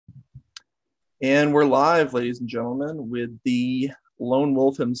And we're live, ladies and gentlemen, with the lone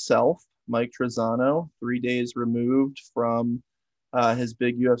wolf himself, Mike Trizano, 3 days removed from his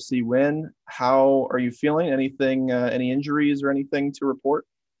big UFC win. How are you feeling? Anything, any injuries or anything to report?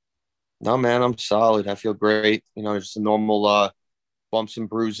 No, man, I'm solid. I feel great. Just a normal bumps and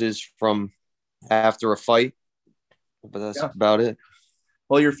bruises from after a fight, but that's Yeah. about it.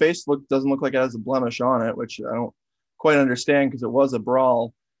 Well, your face doesn't look like it has a blemish on it, which I don't quite understand because it was a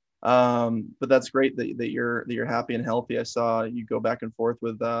brawl. But that's great that you're happy and healthy. I saw you go back and forth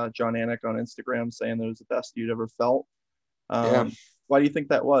with John Anik on Instagram saying that it was the best you'd ever felt. Yeah, Why do you think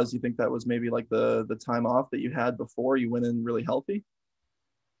that was? You think that was maybe like the time off that you had before you went in really healthy?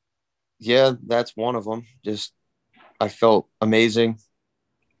 yeah, that's one of them. Just I felt amazing.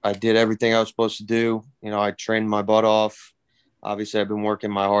 I did everything I was supposed to do. I trained my butt off. Obviously, I've been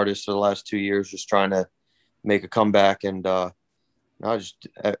working my hardest for the last 2 years, just trying to make a comeback, and I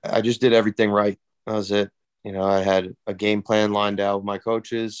just did everything right. That was it. I had a game plan lined out with my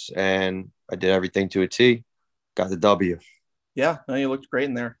coaches, and I did everything to a T. Got the W. Yeah, no, you looked great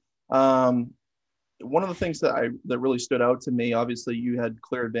in there. Um, One of the things that really stood out to me, obviously, you had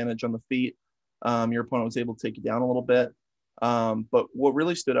clear advantage on the feet. Your opponent was able to take you down a little bit. But what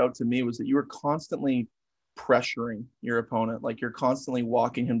really stood out to me was that you were constantly pressuring your opponent, like you're constantly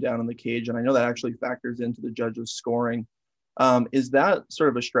walking him down in the cage. And I know that actually factors into the judges' scoring. Is that sort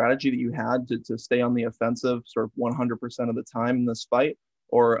of a strategy that you had to stay on the offensive sort of 100% of the time in this fight?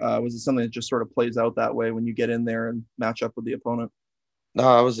 Or was it something that just sort of plays out that way when you get in there and match up with the opponent?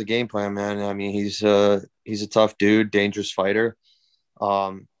 No, it was a game plan, man. I mean, he's a tough dude, dangerous fighter.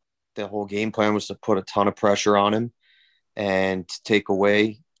 Um, the whole game plan was to put a ton of pressure on him and take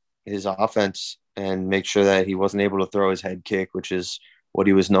away his offense and make sure that he wasn't able to throw his head kick, which is what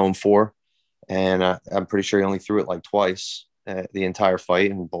he was known for. And I'm pretty sure he only threw it like twice the entire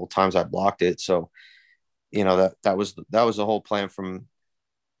fight, and both times I blocked it. So that was the whole plan from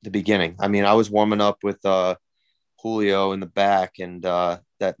the beginning. I mean, I was warming up with Julio in the back, and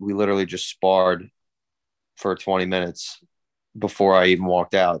that we literally just sparred for 20 minutes before I even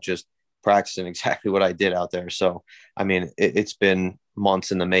walked out, just practicing exactly what I did out there. So, I mean, it's been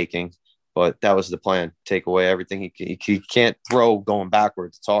months in the making, but that was the plan. Take away everything. He can't throw going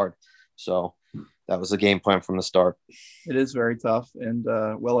backwards. It's hard. So that was the game plan from the start. It is very tough and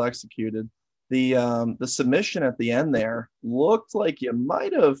well executed. The submission at the end there looked like you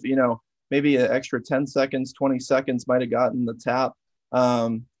might have, maybe an extra 10 seconds, 20 seconds might have gotten the tap.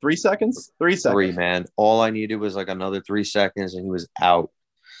 3 seconds? 3 seconds. Three, man. All I needed was like another 3 seconds, and he was out.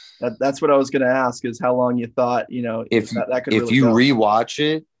 That's what I was going to ask is how long you thought, If that could if really you go. rewatch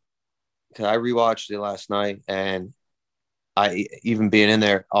it, because I rewatched it last night, and I even being in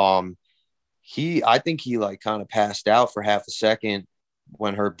there, I think he like kind of passed out for half a second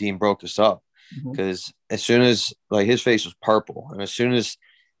when Herb Dean broke us up, Mhm. because as soon as like his face was purple, and as soon as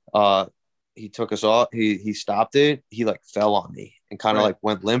uh he took us off, he stopped it, he like fell on me and kind of Right. like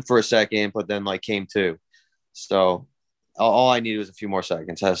went limp for a second, but then like came to. So all I needed was a few more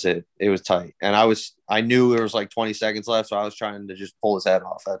seconds. That's it. It was tight, and I knew there was like 20 seconds left, so I was trying to just pull his head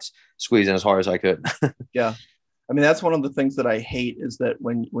off. That's squeezing as hard as I could. Yeah. I mean, that's one of the things that I hate is that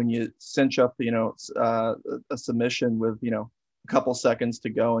when you cinch up, a submission with, a couple seconds to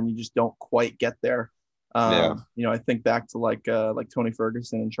go and you just don't quite get there. Yeah, I think back to like Tony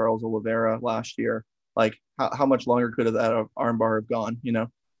Ferguson and Charles Oliveira last year. Like how much longer could have that armbar have gone?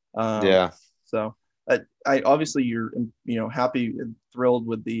 Um, yeah. so I obviously you're happy and thrilled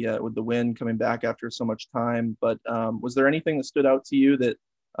with the win coming back after so much time. But was there anything that stood out to you that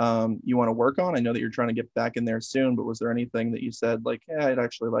you want to work on? I know that you're trying to get back in there soon, but was there anything that you said like, yeah, I'd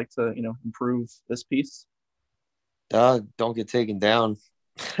actually like to, improve this piece? Don't get taken down.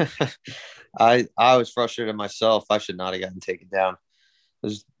 I was frustrated myself. I should not have gotten taken down.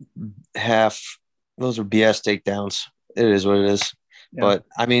 There's half those are BS takedowns. It is what it is. Yeah, But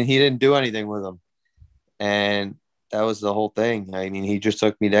I mean, he didn't do anything with them, and that was the whole thing. I mean, he just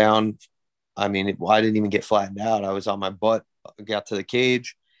took me down. I mean, I didn't even get flattened out. I was on my butt, got to the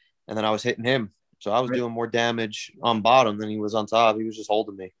cage, and then I was hitting him. So I was right. doing more damage on bottom than he was on top. He was just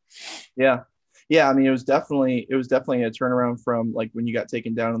holding me. Yeah. Yeah. I mean, it was definitely a turnaround from like when you got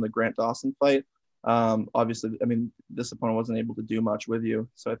taken down in the Grant Dawson fight. Obviously, I mean, this opponent wasn't able to do much with you.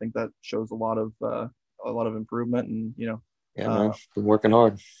 So I think that shows a lot of improvement and, Yeah, uh, man, been working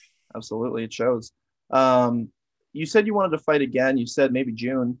hard. absolutely, it shows. Um, you said you wanted to fight again. You said maybe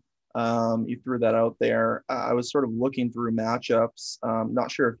June. You threw that out there. I was sort of looking through matchups.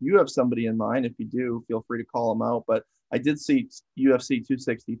 Not sure if you have somebody in mind. If you do, feel free to call them out. But I did see UFC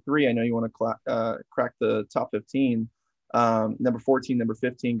 263. I know you want to crack the top 15. Number 14, number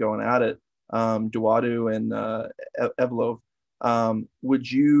 15 going at it. Duadu and Evlov.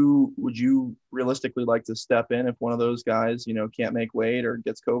 Would you realistically like to step in if one of those guys, can't make weight or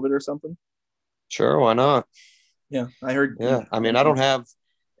gets COVID or something? Sure, why not? Yeah, I heard. Yeah, I mean, I don't have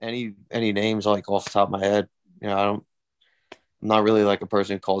any names like off the top of my head. I don't. I'm not really like a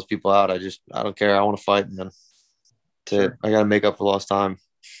person who calls people out. I don't care. I want to fight, man. That's it. Sure. I got to make up for lost time.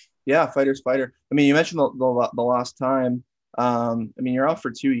 Yeah, fighter's fighter. I mean, you mentioned the last time. I mean, you're off for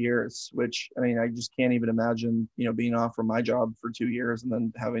 2 years, which I mean, I just can't even imagine, being off from my job for 2 years and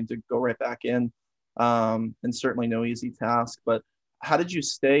then having to go right back in. And certainly no easy task. But how did you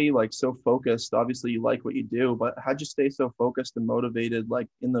stay like so focused? Obviously, you like what you do, but how'd you stay so focused and motivated like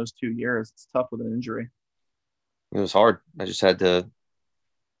in those 2 years? It's tough with an injury. It was hard. I just had to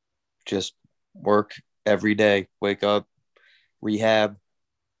just work every day, wake up, rehab,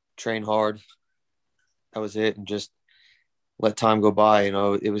 train hard. That was it, and just let time go by.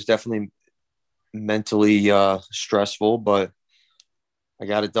 It was definitely mentally stressful, but I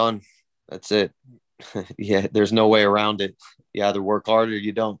got it done. That's it. Yeah, there's no way around it. You either work hard or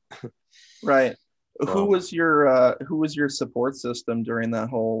you don't. Right. Who So was your support system during that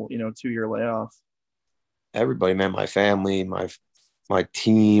whole 2 year layoff? everybody, man, my family, my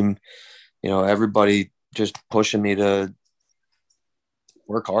team, everybody just pushing me to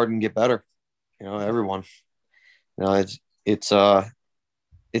work hard and get better. Everyone. It's it's a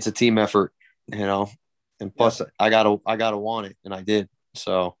team effort, and Yeah. plus I gotta want it, and I did.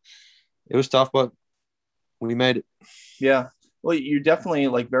 So it was tough, but we made it. Yeah. Well, you're definitely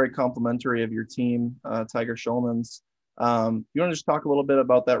like very complimentary of your team, Tiger Schulman's. You want to just talk a little bit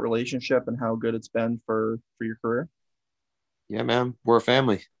about that relationship and how good it's been for your career? Yeah, man, we're a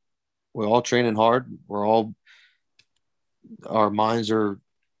family. We're all training hard. Our minds are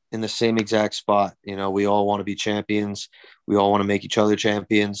in the same exact spot. We all want to be champions. We all want to make each other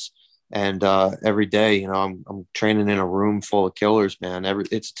champions. And every day, I'm training in a room full of killers, man.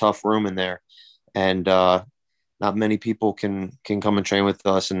 It's a tough room in there, and not many people can come and train with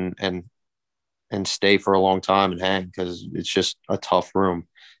us and stay for a long time and hang because it's just a tough room,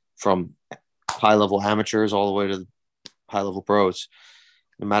 from high level amateurs all the way to high level pros.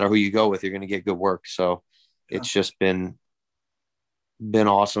 No matter who you go with, you're going to get good work. So Yeah. it's just been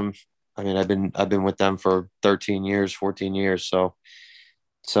awesome. I mean, I've been with them for 13 years, 14 years. So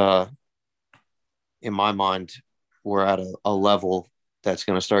it's in my mind, we're at a level that's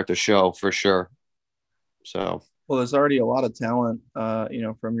going to start to show for sure. So Well, there's already a lot of talent,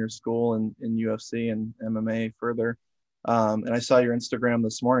 from your school and in UFC and MMA further. And I saw your Instagram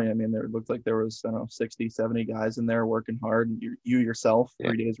this morning. I mean, there looked like there was, I don't know, 60, 70 guys in there working hard. And you yourself, yeah,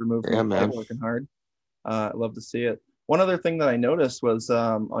 3 days removed from yeah, a fight, man. working hard. I love to see it. One other thing that I noticed was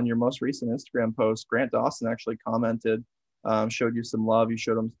on your most recent Instagram post, Grant Dawson actually commented, showed you some love. You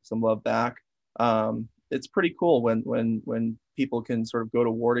showed him some love back. It's pretty cool when people can sort of go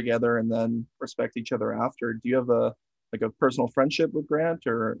to war together and then respect each other after. Do you have a personal friendship with Grant,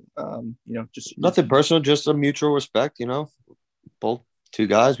 or just Nothing personal, just a mutual respect. Both two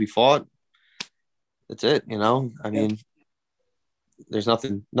guys we fought. That's it. I yeah, mean, there's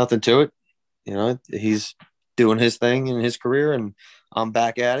nothing to it. He's doing his thing in his career, and I'm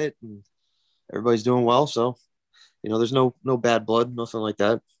back at it, and everybody's doing well. So, there's no bad blood, nothing like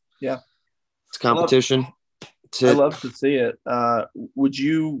that. yeah. It's I love competition. That's I it. love to see it. Would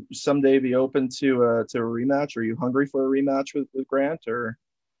you someday be open to a rematch? Are you hungry for a rematch with Grant? Or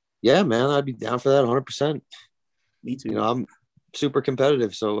Yeah, man, I'd be down for that 100%. me too. I'm super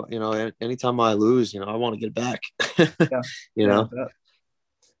competitive, so anytime I lose, I want to get back. Yeah, you yeah, I know, bet.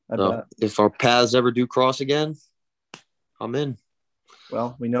 I so bet. if our paths ever do cross again, I'm in.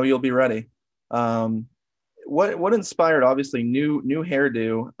 Well, we know you'll be ready. Um, what inspired obviously new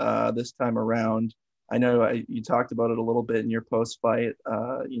hairdo this time around? I know you talked about it a little bit in your post fight.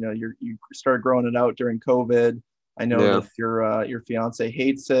 You started growing it out during COVID. I know Yeah. that your fiance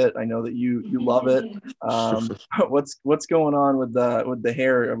hates it. I know that you love it. Um, what's going on with the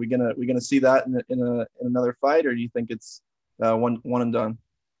hair? Are we gonna see that in another fight, or do you think it's one and done?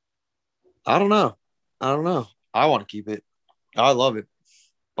 I don't know. I don't know. I want to keep it. I love it,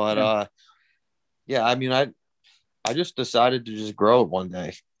 but Yeah, yeah. I mean, I just decided to just grow it one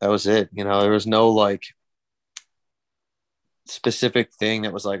day. That was it. There was no like specific thing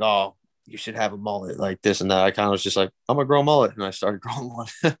that was like, oh, you should have a mullet like this and that. I kind of was just like, I'm gonna grow a mullet, and I started growing one.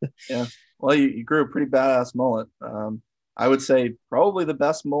 yeah. Well, you grew a pretty badass mullet. I would say probably the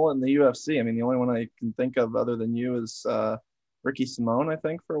best mullet in the UFC. I mean, the only one I can think of other than you is Ricky Simone. I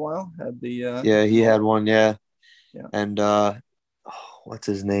think for a while had Yeah, the he mullet. had one. Yeah, Yeah, and what's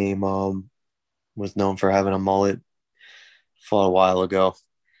his name? Was known for having a mullet. Fought a while ago.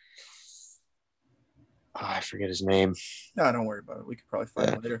 I forget his name. No, don't worry about it. We could probably find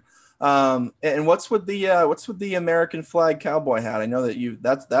Yeah. it later. And what's with the American flag cowboy hat? I know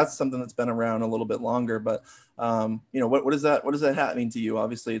that that's something that's been around a little bit longer, but what does that hat mean to you?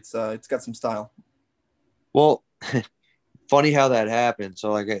 Obviously, it's got some style. Well, funny how that happened.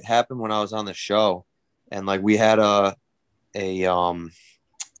 So like it happened when I was on the show, and like we had a um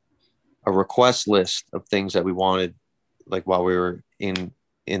a request list of things that we wanted, like while we were in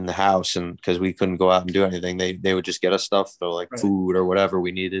the house, and because we couldn't go out and do anything, they would just get us stuff, so like Right. food or whatever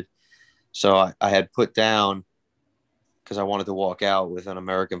we needed. So I had put down, because I wanted to walk out with an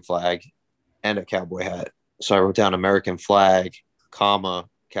American flag and a cowboy hat. So I wrote down American flag, comma,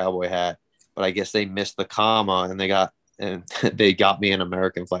 cowboy hat. But I guess they missed the comma, and they got me an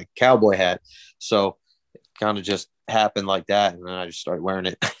American flag cowboy hat. So it kind of just happened like that, and then I just started wearing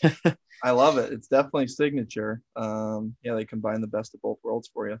it. I love it. It's definitely signature. Yeah, they combine the best of both worlds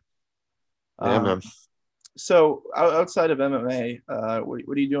for you. Yeah, Um, man. so outside of MMA,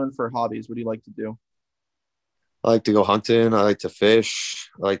 what are you doing for hobbies? What do you like to do? I like to go hunting. I like to fish.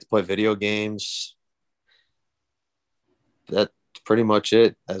 I like to play video games. That's pretty much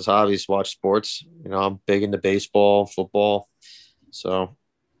it. As hobbies, watch sports. I'm big into baseball, football. So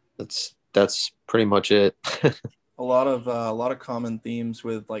that's pretty much it. A lot of common themes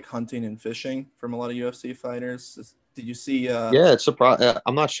with like hunting and fishing from a lot of UFC fighters. Did you see? Yeah, it's surprising.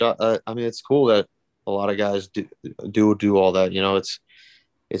 I'm not sure. I mean, it's cool that a lot of guys do all that.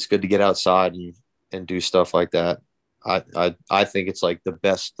 It's good to get outside and do stuff like that. I think it's like the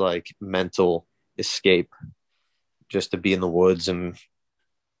best like mental escape, just to be in the woods and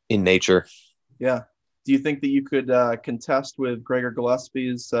in nature. Yeah. Do you think that you could contest with Gregor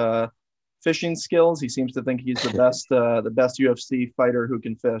Gillespie's fishing skills? He seems to think he's the best UFC fighter who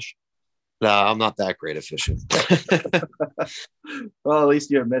can fish. No, I'm not that great at fishing. Well, at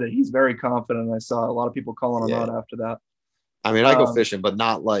least you admit it. He's very confident. I saw a lot of people calling him Yeah. out after that. I mean, I go Um, fishing, but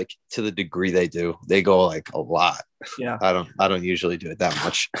not like to the degree they do. They go like a lot. yeah, I don't usually do it that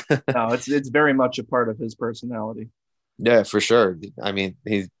much. no, it's very much a part of his personality. Yeah, for sure. I mean,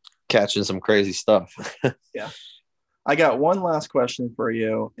 he's catching some crazy stuff. Yeah. I got one last question for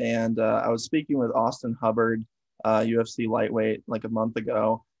you, and I was speaking with Austin Hubbard, UFC lightweight, like a month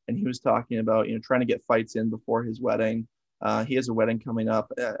ago, and he was talking about trying to get fights in before his wedding. He has a wedding coming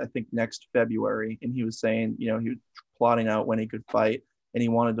up, I think next February, and he was saying he was plotting out when he could fight, and he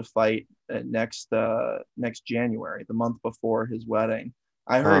wanted to fight next January, the month before his wedding.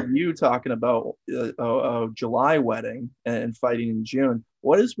 I Huh. heard you talking about a July wedding and fighting in June.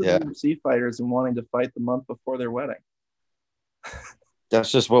 What is with Yeah, UFC fighters and wanting to fight the month before their wedding?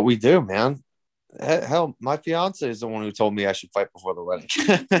 that's just what we do, man. Hell, my fiance is the one who told me I should fight before the wedding.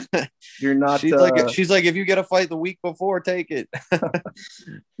 You're not she's like, if you get a fight the week before, take it.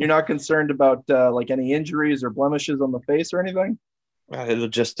 you're not concerned about like any injuries or blemishes on the face or anything? It'll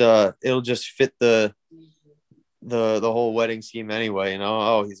just fit the whole wedding scheme anyway.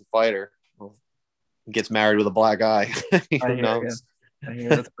 Oh, he's a fighter. Well, he gets married with a black eye. I Who hear you. knows? I hear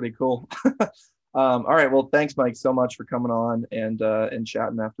that's pretty cool. All right. Well, thanks, Mike, so much for coming on and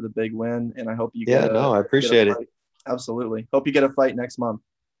chatting after the big win. And I hope you Yeah, no, I get a appreciate it. fight. Absolutely. Hope you get a fight next month.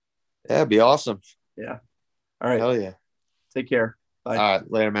 Yeah, it'd be awesome. Yeah. All right. Hell yeah. Take care. All Bye.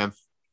 right, later, man.